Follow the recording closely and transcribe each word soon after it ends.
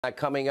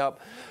Coming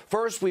up.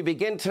 First, we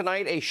begin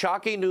tonight a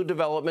shocking new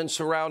development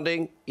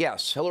surrounding,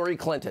 yes, Hillary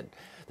Clinton.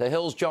 The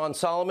Hill's John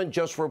Solomon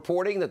just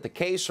reporting that the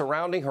case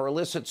surrounding her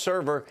illicit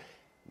server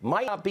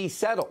might not be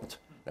settled.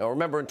 Now,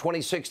 remember, in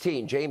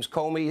 2016, James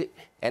Comey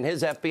and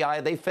his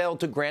FBI, they failed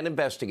to grant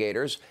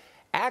investigators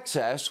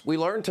access, we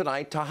learned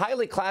tonight, to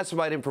highly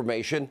classified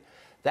information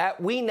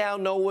that we now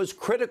know was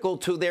critical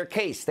to their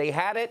case. They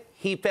had it.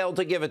 He failed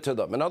to give it to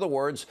them. In other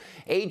words,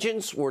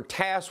 agents were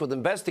tasked with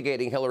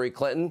investigating Hillary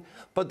Clinton,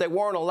 but they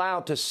weren't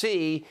allowed to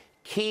see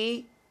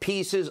key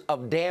pieces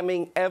of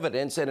damning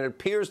evidence. And it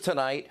appears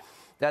tonight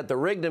that the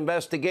rigged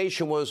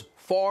investigation was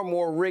far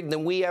more rigged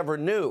than we ever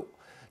knew.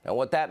 Now,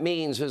 what that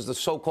means is the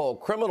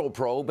so-called criminal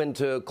probe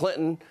into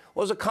Clinton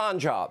was a con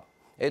job.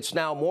 It's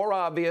now more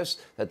obvious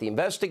that the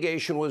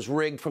investigation was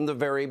rigged from the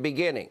very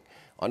beginning.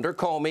 Under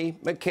Comey,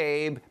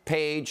 McCabe,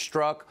 Page,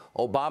 Strzok,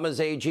 Obama's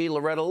AG,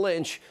 Loretta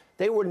Lynch,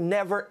 they were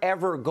never,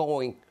 ever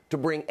going to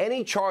bring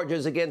any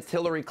charges against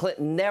Hillary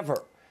Clinton.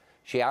 Never.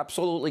 She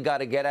absolutely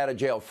got a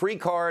get-out-of-jail-free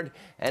card.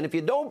 And if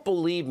you don't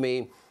believe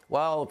me,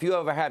 well, if you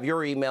ever have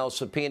your emails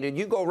subpoenaed,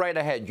 you go right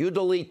ahead. You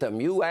delete them.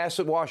 You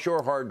acid wash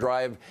your hard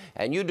drive,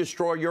 and you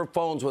destroy your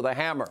phones with a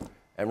hammer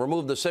and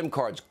remove the SIM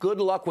cards. Good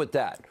luck with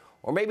that.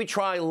 Or maybe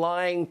try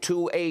lying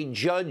to a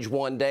judge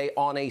one day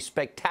on a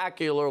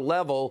spectacular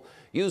level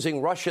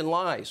using Russian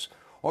lies.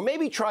 Or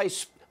maybe try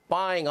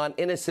spying on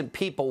innocent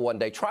people one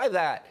day. Try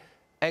that,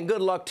 and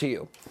good luck to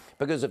you.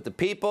 Because if the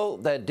people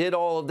that did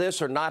all of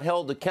this are not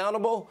held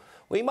accountable,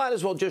 we might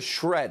as well just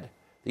shred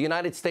the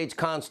United States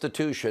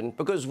Constitution,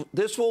 because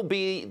this will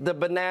be the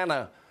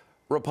banana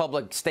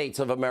republic states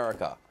of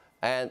America.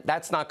 And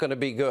that's not going to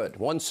be good.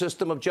 One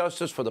system of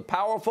justice for the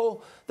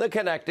powerful, the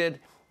connected,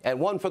 and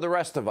one for the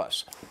rest of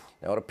us.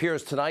 Now, it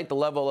appears tonight the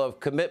level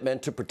of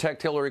commitment to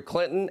protect Hillary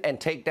Clinton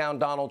and take down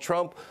Donald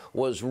Trump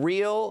was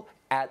real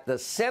at the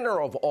center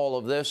of all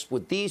of this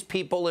with these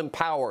people in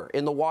power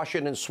in the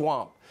Washington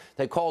swamp.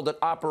 They called it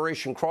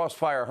Operation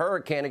Crossfire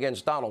Hurricane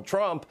against Donald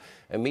Trump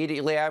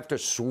immediately after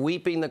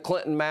sweeping the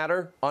Clinton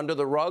matter under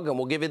the rug, and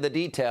we'll give you the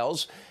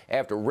details.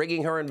 After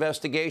rigging her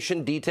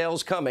investigation,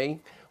 details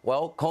coming,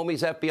 well,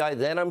 Comey's FBI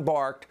then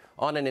embarked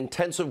on an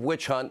intensive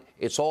witch hunt.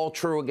 It's all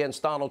true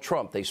against Donald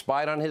Trump. They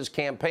spied on his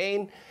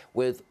campaign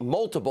with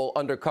multiple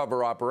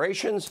undercover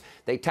operations.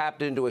 They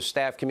tapped into his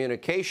staff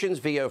communications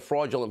via a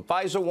fraudulent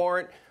FISA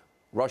warrant,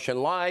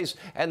 Russian lies,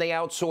 and they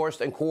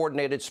outsourced and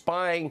coordinated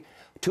spying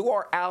to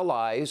our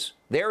allies,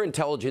 their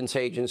intelligence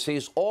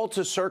agencies, all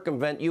to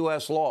circumvent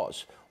U.S.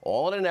 laws,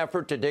 all in an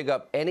effort to dig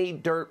up any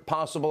dirt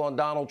possible on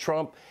Donald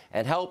Trump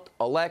and help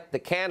elect the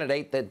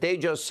candidate that they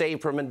just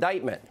saved from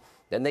indictment.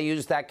 Then they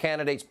used that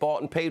candidate's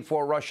bought and paid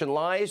for Russian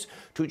lies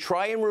to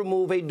try and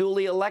remove a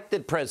duly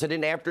elected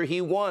president after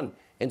he won,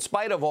 in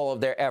spite of all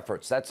of their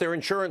efforts. That's their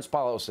insurance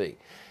policy.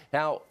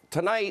 Now,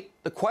 tonight,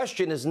 the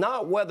question is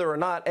not whether or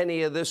not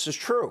any of this is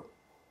true.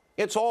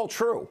 It's all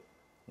true.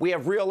 We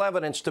have real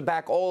evidence to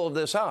back all of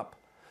this up.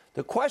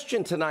 The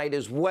question tonight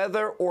is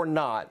whether or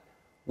not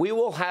we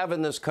will have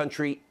in this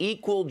country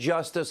equal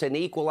justice and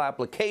equal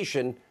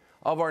application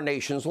of our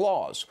nation's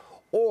laws.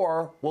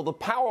 Or will the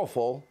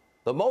powerful,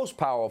 the most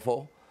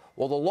powerful,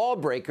 will the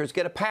lawbreakers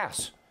get a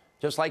pass?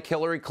 Just like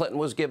Hillary Clinton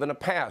was given a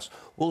pass.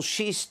 Will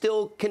she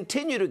still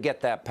continue to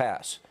get that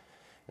pass?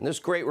 In this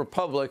great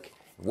republic,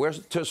 if we're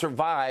to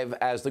survive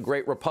as the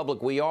great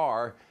republic we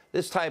are,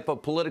 this type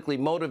of politically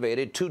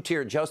motivated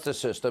two-tier justice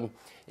system,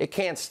 it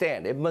can't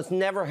stand. It must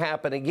never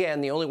happen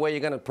again. The only way you're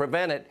going to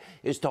prevent it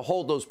is to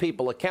hold those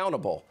people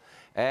accountable.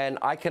 And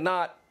I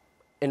cannot,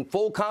 in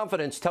full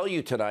confidence, tell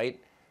you tonight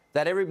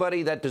that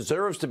everybody that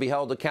deserves to be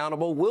held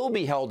accountable will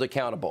be held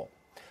accountable.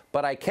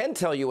 But I can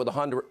tell you with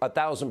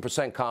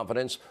 1,000%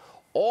 confidence,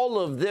 all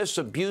of this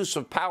abuse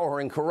of power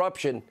and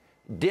corruption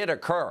did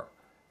occur.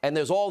 And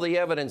there's all the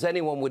evidence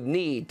anyone would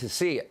need to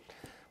see it.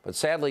 But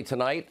sadly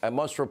tonight, I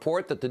must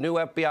report that the new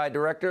FBI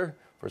director,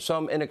 for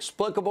some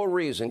inexplicable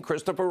reason,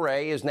 Christopher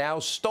Wray, is now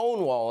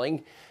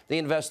stonewalling the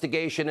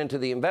investigation into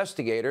the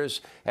investigators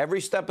every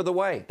step of the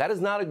way. That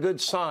is not a good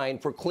sign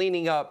for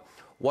cleaning up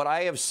what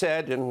I have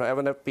said, and I have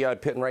an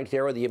FBI pin right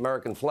here with the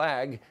American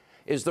flag,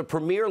 is the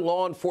premier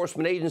law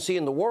enforcement agency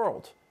in the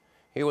world.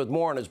 Here with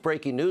more on his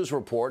breaking news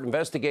report,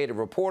 investigative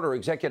reporter,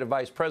 Executive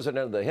Vice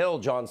President of the Hill,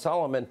 John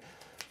Solomon.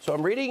 So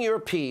I'm reading your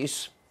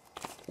piece.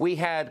 We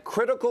had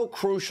critical,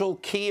 crucial,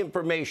 key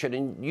information,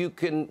 and you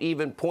can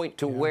even point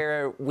to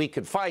where we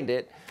could find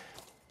it.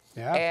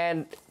 Yeah.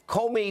 And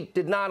Comey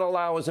did not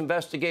allow his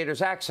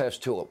investigators access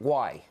to it.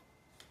 Why?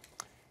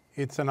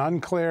 It's an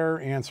unclear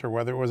answer,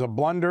 whether it was a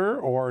blunder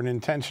or an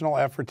intentional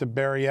effort to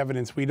bury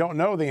evidence. We don't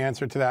know the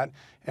answer to that.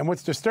 And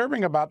what's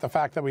disturbing about the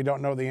fact that we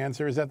don't know the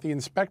answer is that the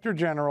Inspector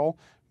General,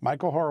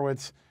 Michael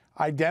Horowitz,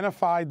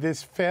 identified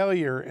this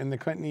failure in the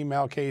Clinton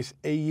email case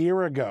a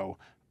year ago.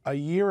 A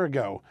year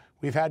ago.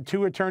 We've had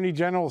two attorney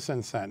generals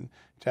since then,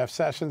 Jeff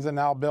Sessions and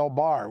now Bill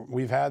Barr.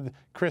 We've had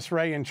Chris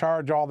Wray in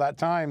charge all that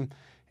time.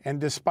 And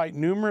despite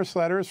numerous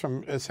letters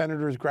from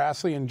Senators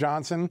Grassley and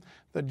Johnson,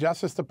 the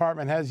Justice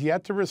Department has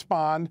yet to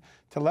respond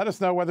to let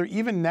us know whether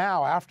even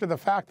now, after the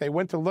fact, they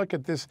went to look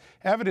at this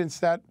evidence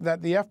that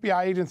the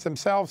FBI agents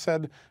themselves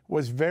said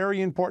was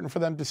very important for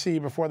them to see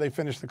before they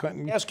finished the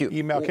Clinton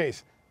email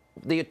case.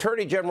 The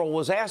Attorney General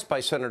was asked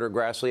by Senator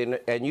Grassley,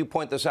 and you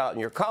point this out in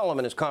your column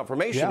in his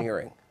confirmation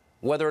hearing,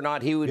 whether or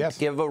not he would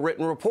give a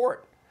written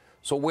report.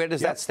 So where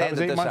does that stand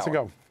that was at this 8 months hour?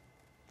 ago.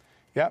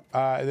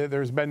 Yep,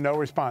 there's been no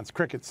response,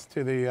 crickets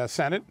to the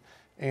Senate.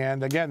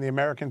 And again, the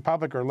American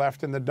public are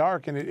left in the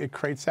dark, and it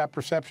creates that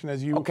perception,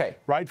 as you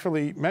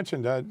rightfully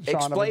mentioned,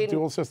 Sean, of a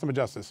dual system of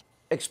justice.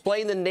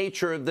 Explain the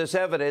nature of this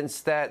evidence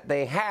that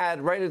they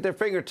had right at their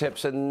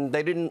fingertips and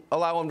they didn't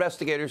allow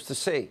investigators to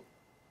see.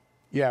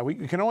 Yeah, we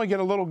can only get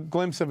a little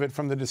glimpse of it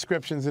from the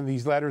descriptions in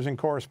these letters and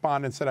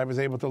correspondence that I was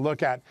able to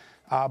look at.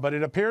 But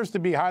it appears to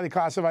be highly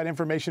classified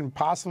information,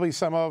 possibly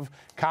some of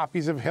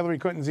copies of Hillary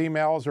Clinton's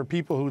emails or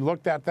people who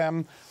looked at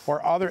them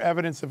or other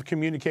evidence of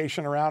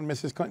communication around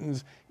Mrs.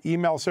 Clinton's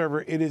email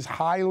server. It is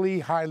highly,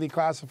 highly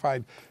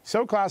classified.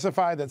 So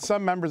classified that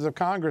some members of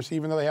Congress,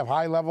 even though they have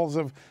high levels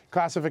of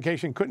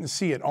classification, couldn't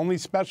see it. Only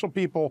special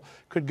people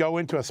could go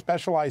into a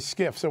specialized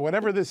SCIF. So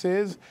whatever this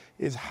is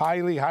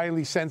highly,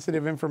 highly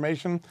sensitive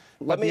information.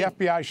 But the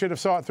FBI should have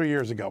saw it 3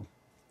 years ago.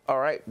 All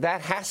right,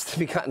 that has to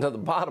be gotten to the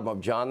bottom of,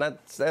 John.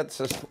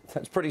 That's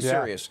pretty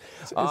serious.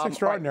 It's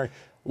extraordinary. Right.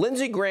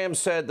 Lindsey Graham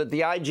said that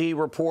the IG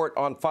report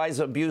on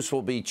FISA abuse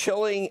will be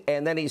chilling,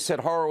 and then he said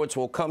Horowitz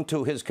will come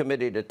to his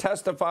committee to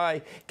testify,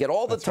 get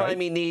all the time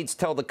he needs,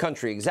 tell the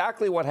country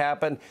exactly what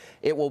happened.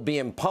 It will be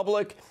in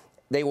public.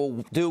 They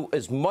will do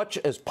as much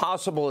as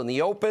possible in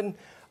the open.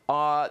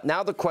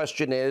 Now the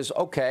question is,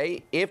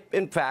 okay, if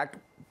in fact,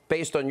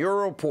 based on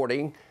your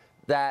reporting,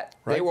 that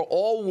they were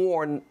all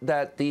warned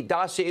that the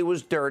dossier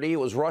was dirty, it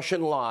was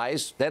Russian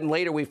lies. Then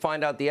later we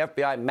find out the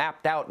FBI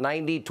mapped out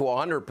 90 to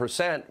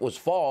 100% was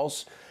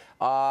false.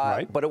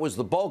 But it was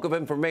the bulk of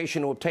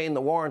information to obtain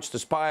the warrants to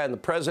spy on the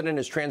president,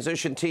 his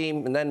transition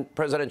team, and then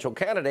presidential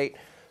candidate.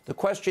 The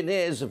question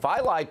is, if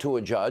I lied to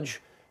a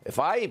judge, if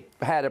I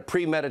had a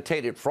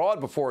premeditated fraud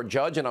before a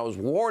judge and I was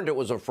warned it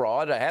was a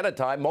fraud ahead of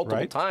time,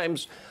 multiple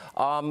times,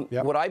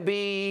 would I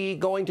be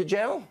going to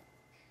jail?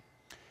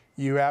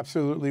 You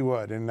absolutely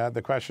would. And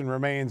the question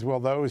remains, will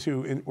those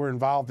who were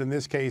involved in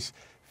this case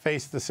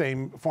face the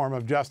same form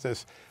of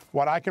justice?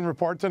 What I can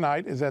report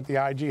tonight is that the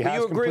IG has completed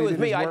his work. You agree with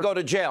me, I'd go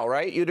to jail,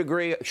 right? You'd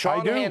agree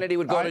Sean Hannity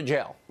would go to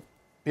jail.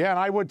 Yeah, and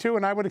I would too,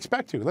 and I would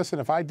expect to. Listen,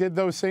 if I did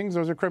those things,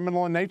 those are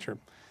criminal in nature.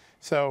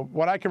 So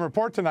what I can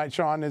report tonight,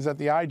 Sean, is that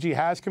the IG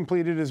has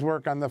completed his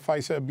work on the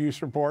FISA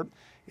abuse report.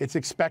 It's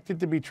expected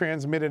to be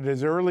transmitted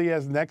as early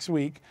as next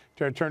week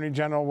to Attorney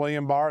General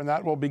William Barr, and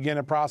that will begin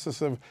a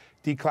process of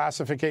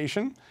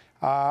declassification.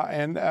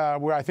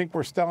 I think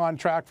we're still on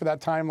track for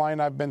that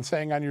timeline I've been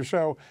saying on your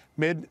show.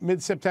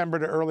 Mid-September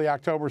to early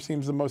October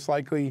seems the most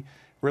likely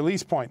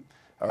release point.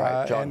 All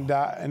right, John.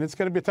 And it's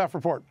going to be a tough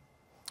report.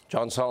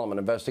 John Solomon,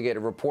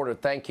 investigative reporter,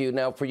 thank you.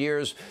 Now, for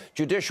years,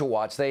 Judicial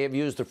Watch, they have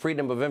used the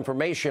Freedom of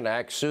Information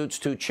Act suits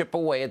to chip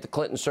away at the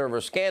Clinton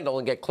server scandal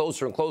and get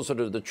closer and closer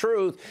to the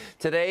truth.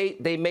 Today,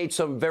 they made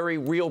some very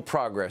real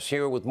progress.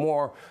 Here with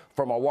more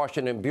from our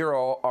Washington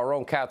bureau, our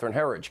own Catherine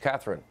Herridge.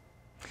 Catherine.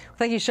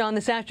 Thank you, Sean.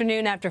 This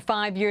afternoon, after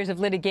 5 years of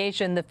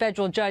litigation, the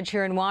federal judge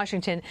here in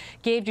Washington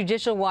gave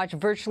Judicial Watch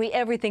virtually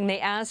everything they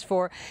asked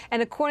for.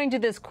 And according to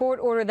this court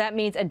order, that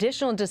means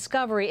additional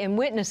discovery and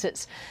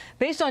witnesses.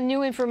 Based on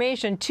new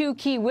information, 2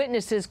 key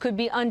witnesses could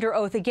be under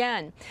oath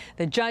again.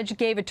 The judge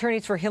gave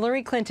attorneys for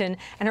Hillary Clinton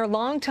and her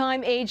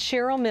longtime aide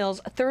Cheryl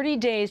Mills 30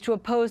 days to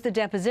oppose the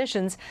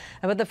depositions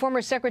about the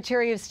former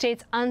Secretary of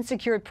State's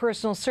unsecured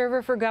personal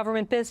server for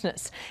government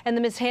business and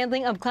the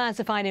mishandling of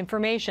classified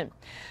information.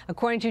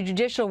 According to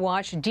Judicial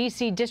Watch,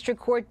 D.C. District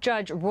Court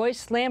Judge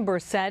Royce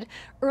Lamberth said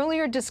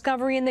earlier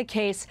discovery in the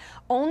case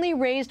only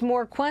raised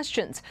more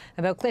questions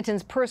about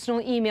Clinton's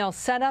personal email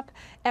setup,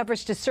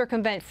 efforts to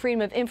circumvent Freedom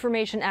of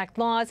Information Act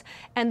laws,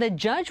 and the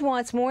judge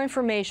wants more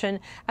information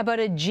about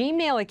a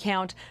Gmail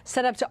account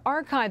set up to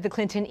archive the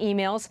Clinton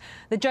emails.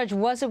 The judge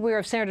was aware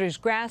of Senators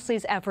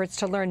Grassley's efforts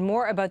to learn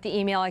more about the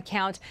email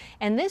account,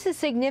 and this is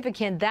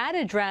significant. That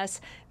address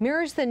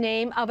mirrors the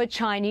name of a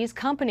Chinese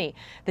company.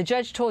 The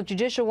judge told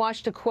Judicial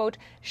Watch to, quote,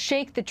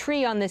 shake the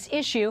tree on this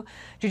issue.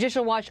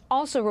 Judicial Watch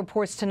also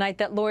reports tonight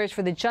that lawyers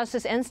for the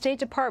Justice and State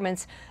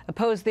Departments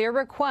oppose their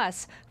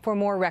requests for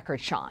more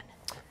records, Sean.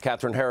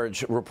 Catherine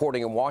Herridge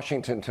reporting in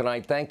Washington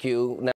tonight. Thank you.